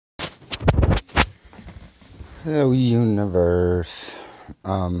Hello, universe.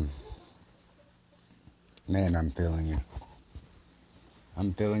 Man, I'm feeling you.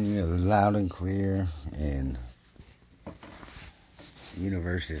 I'm feeling you loud and clear, and the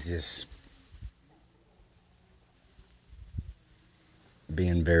universe is just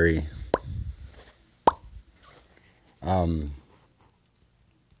being very, um,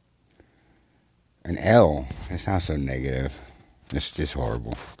 an L. It's not so negative. It's just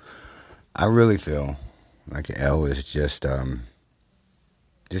horrible. I really feel like an L is just a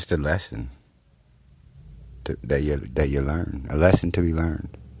lesson that you learn, a lesson to be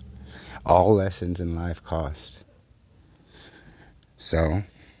learned. All lessons in life cost. So,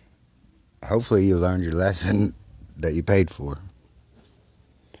 hopefully, you learned your lesson that you paid for.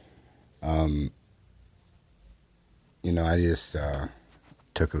 Um, I just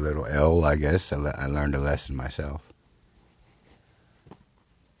took a little L, I guess. I learned a lesson myself.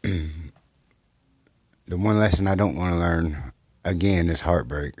 The one lesson I don't want to learn again is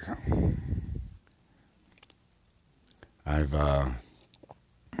heartbreak. I've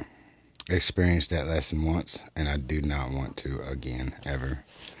experienced that lesson once, and I do not want to again, ever.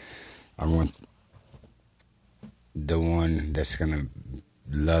 I want the one that's going to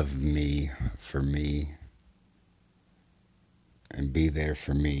love me for me and be there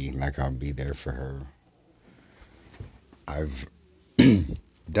for me like I'll be there for her. I've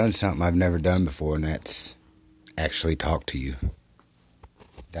done something I've never done before, and that's actually talk to you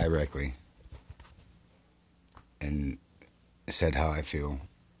directly and said how I feel,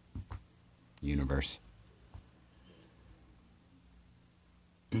 universe.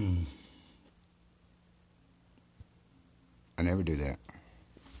 I never do that.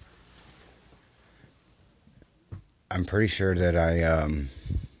 I'm pretty sure that I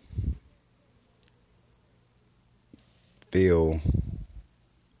feel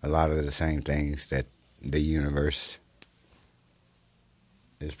a lot of the same things that the universe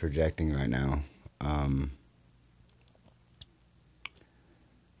is projecting right now.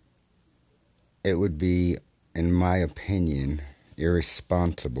 It would be, in my opinion,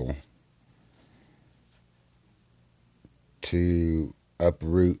 irresponsible to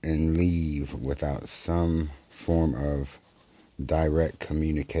uproot and leave without some form of direct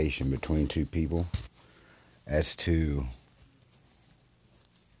communication between two people as to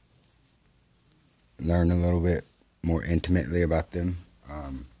learn a little bit more intimately about them.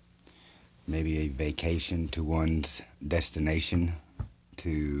 Maybe a vacation to one's destination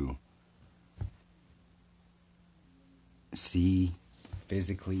to see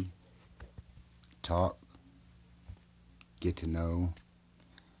physically, talk, get to know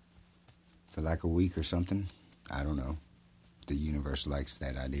for like a week or something. I don't know if the universe likes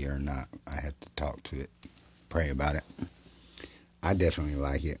that idea or not. I have to talk to it, pray about it. I definitely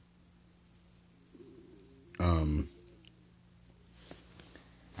like it.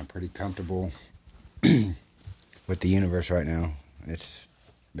 I'm pretty comfortable with the universe right now. It's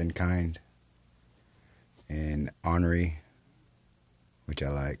been kind and ornery, which I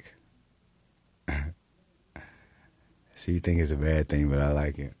like. So you think it's a bad thing, but I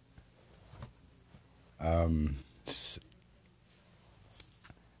like it. It's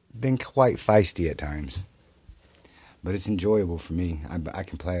been quite feisty at times, but it's enjoyable for me. I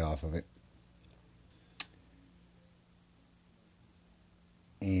can play off of it.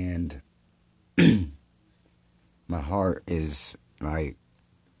 And my heart is like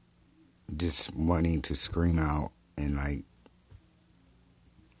just wanting to scream out and like,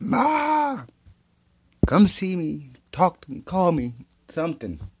 Ma, come see me, talk to me, call me,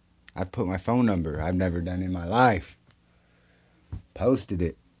 something. I've put my phone number, I've never done in my life, posted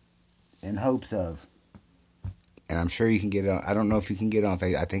it in hopes of. And I'm sure you can get it on, I don't know if you can get it on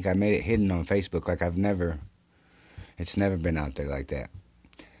Facebook. I think I made it hidden on Facebook like it's never been out there like that.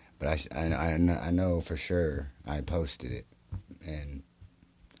 But I know for sure I posted it in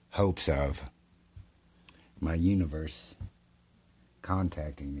hopes of my universe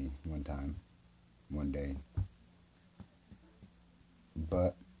contacting me one day.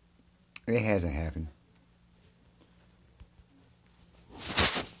 But it hasn't happened.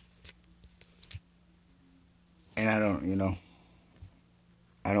 And I don't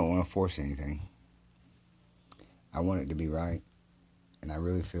want to force anything. I want it to be right. And I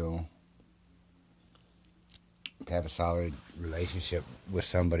really feel to have a solid relationship with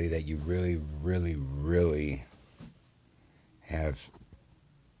somebody that you really, really, really have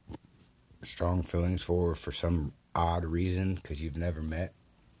strong feelings for some odd reason because you've never met,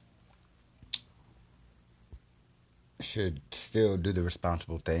 should still do the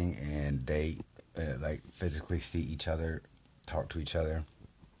responsible thing and date, like physically see each other, talk to each other,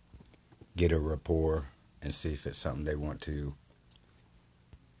 get a rapport, and see if it's something they want to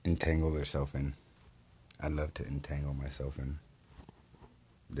entangle themselves in. I'd love to entangle myself in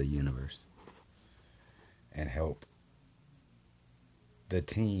the universe and help the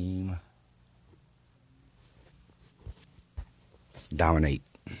team dominate.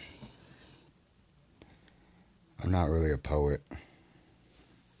 I'm not really a poet.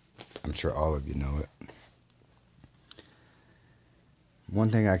 I'm sure all of you know it. One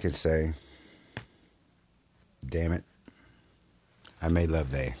thing I could say, damn it, I may love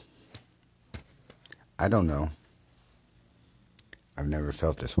they. I don't know. I've never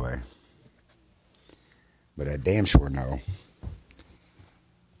felt this way. But I damn sure know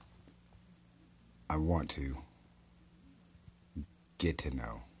I want to get to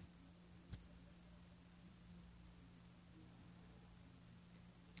know.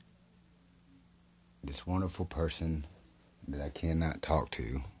 This wonderful person that I cannot talk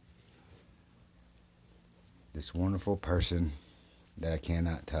to. This wonderful person that I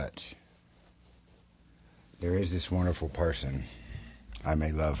cannot touch. There is this wonderful person. I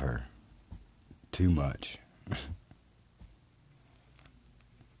may love her too much.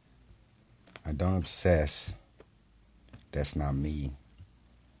 I don't obsess. That's not me.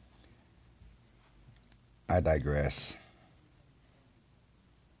 I digress.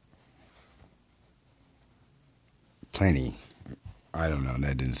 Plenty. I don't know.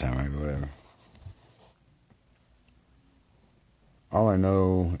 That didn't sound right, but whatever. All I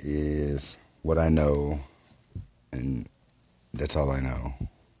know is what I know, and that's all I know.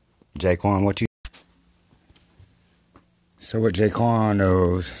 Jaquan, what you... So what Jaquan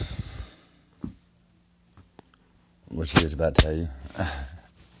knows, what she was about to tell you,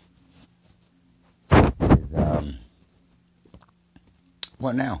 is,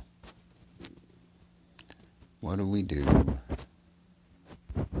 what now? What do we do?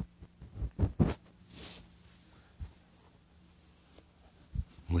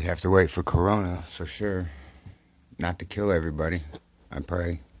 We have to wait for Corona, for sure. Not to kill everybody. I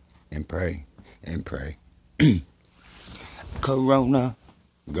pray, and pray, and pray. Corona,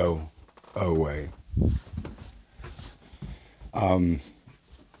 go away. I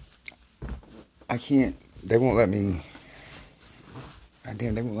can't, they won't let me,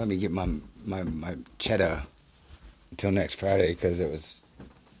 goddamn, they won't let me get my cheddar until next Friday because it was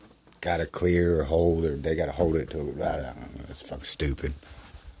gotta clear or hold, or they gotta hold it till, I don't know, it's fucking stupid.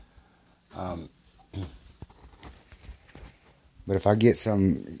 But if I get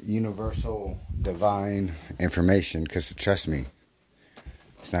some universal divine information, because trust me,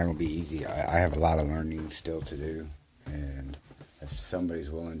 it's not going to be easy. I have a lot of learning still to do. And if somebody's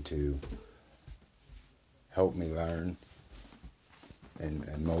willing to help me learn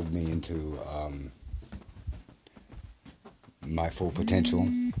and mold me into my full potential,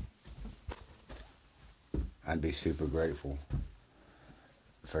 I'd be super grateful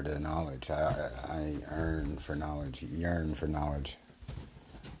for the knowledge. I yearn for knowledge,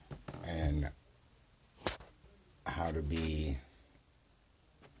 and how to be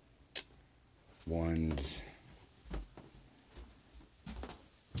one's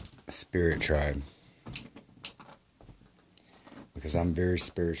spirit tribe, because I'm very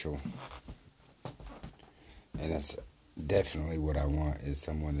spiritual, and that's definitely what I want, is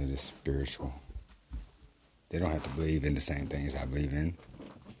someone that is spiritual. They don't have to believe in the same things I believe in.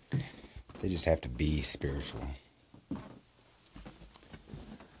 They just have to be spiritual.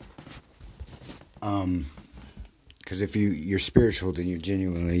 Because if you're spiritual, then you're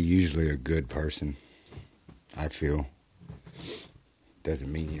genuinely usually a good person, I feel.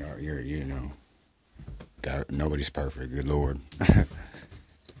 Doesn't mean you're God, nobody's perfect, good Lord.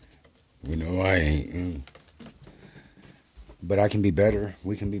 You know I ain't. But I can be better.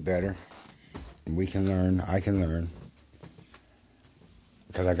 We can be better. We can learn. I can learn.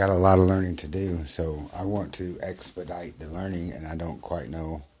 Because I got a lot of learning to do. So I want to expedite the learning, and I don't quite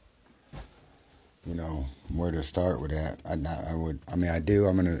know, where to start with that. I do.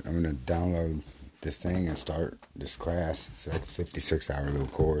 I'm gonna download this thing and start this class. It's like a 56-hour little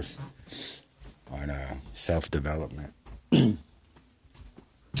course on self-development.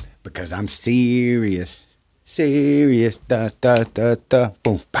 Because I'm serious, da da da da,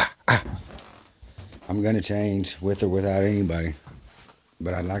 boom, bah, ah. I'm gonna change with or without anybody,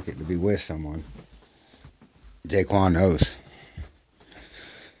 but I'd like it to be with someone. Jaquan knows.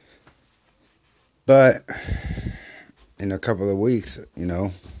 But in a couple of weeks,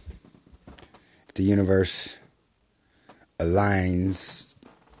 if the universe aligns,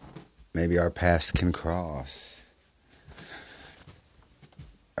 maybe our paths can cross.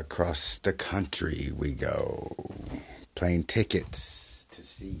 Across the country we go, plane tickets to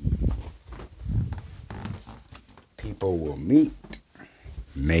see people will meet.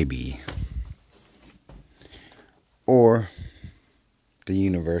 Maybe. Or the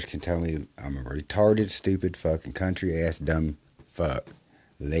universe can tell me I'm a retarded, stupid, fucking country ass, dumb fuck.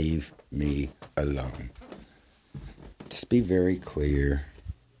 Leave me alone. Just be very clear,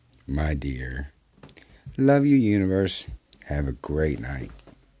 my dear. Love you, universe. Have a great night.